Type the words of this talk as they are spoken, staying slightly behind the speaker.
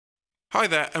Hi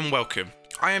there and welcome.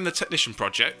 I am the Technician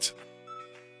Project,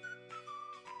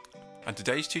 and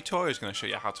today's tutorial is going to show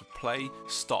you how to play,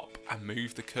 stop and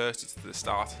move the cursor to the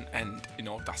start and end in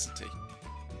Audacity.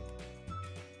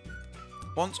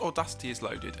 Once Audacity is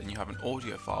loaded and you have an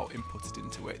audio file inputted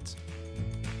into it,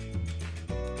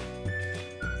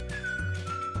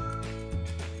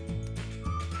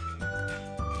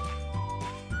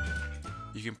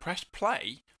 you can press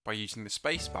play by using the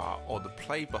spacebar or the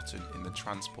play button in the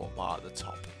transport bar at the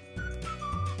top.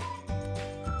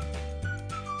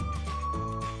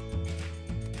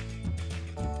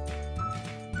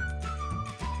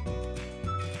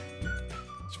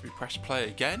 So if we press play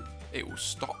again, it will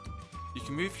stop. You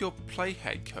can move your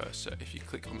Playhead cursor if you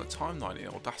click on the timeline in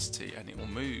Audacity, and it will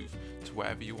move to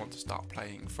wherever you want to start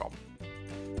playing from.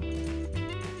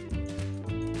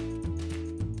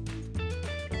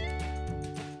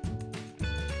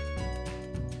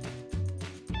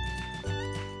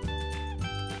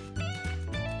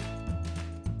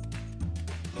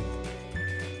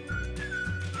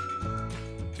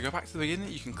 To go back to the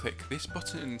beginning, you can click this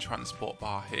button in the transport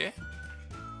bar here,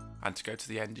 and to go to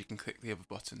the end you can click the other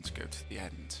button to go to the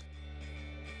end.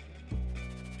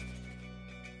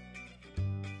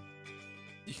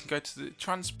 You can go to the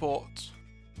transport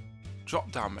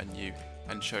drop down menu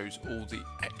and shows all the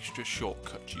extra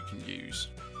shortcuts you can use.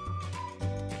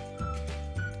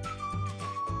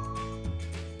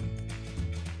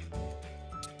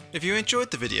 If you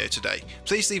enjoyed the video today,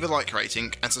 please leave a like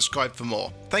rating and subscribe for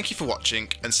more. Thank you for watching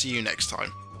and see you next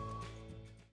time.